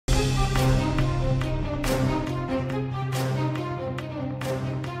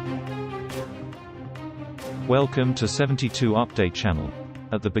Welcome to 72 Update Channel.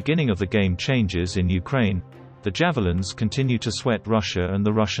 At the beginning of the game changes in Ukraine, the Javelins continue to sweat Russia and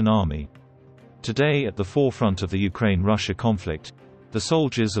the Russian army. Today, at the forefront of the Ukraine-Russia conflict, the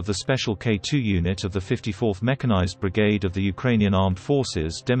soldiers of the Special K2 unit of the 54th Mechanized Brigade of the Ukrainian Armed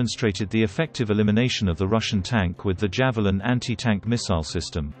Forces demonstrated the effective elimination of the Russian tank with the Javelin anti-tank missile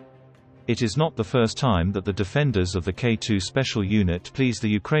system. It is not the first time that the defenders of the K2 special unit please the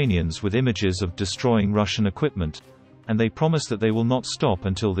Ukrainians with images of destroying Russian equipment, and they promise that they will not stop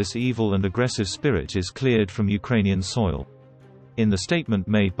until this evil and aggressive spirit is cleared from Ukrainian soil. In the statement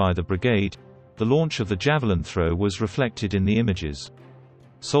made by the brigade, the launch of the Javelin throw was reflected in the images.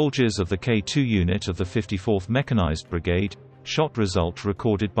 Soldiers of the K2 unit of the 54th Mechanized Brigade shot result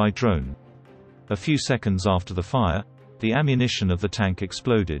recorded by drone. A few seconds after the fire, the ammunition of the tank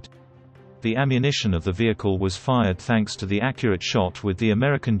exploded. The ammunition of the vehicle was fired thanks to the accurate shot with the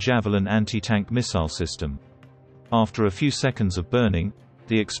American Javelin anti-tank missile system. After a few seconds of burning,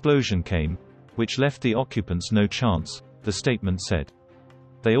 the explosion came, which left the occupants no chance, the statement said.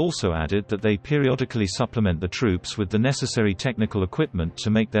 They also added that they periodically supplement the troops with the necessary technical equipment to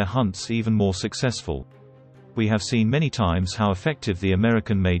make their hunts even more successful. We have seen many times how effective the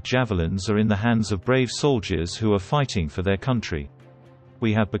American-made Javelins are in the hands of brave soldiers who are fighting for their country.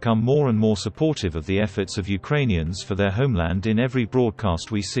 We have become more and more supportive of the efforts of Ukrainians for their homeland in every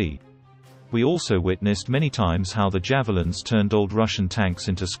broadcast we see. We also witnessed many times how the Javelins turned old Russian tanks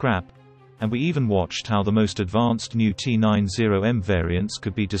into scrap, and we even watched how the most advanced new T-90M variants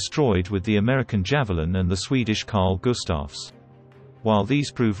could be destroyed with the American Javelin and the Swedish Carl Gustafs. While these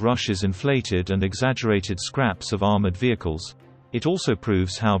prove Russia's inflated and exaggerated scraps of armored vehicles, it also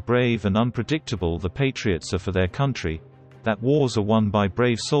proves how brave and unpredictable the patriots are for their country, that wars are won by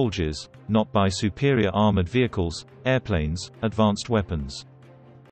brave soldiers, not by superior armored vehicles, airplanes, advanced weapons.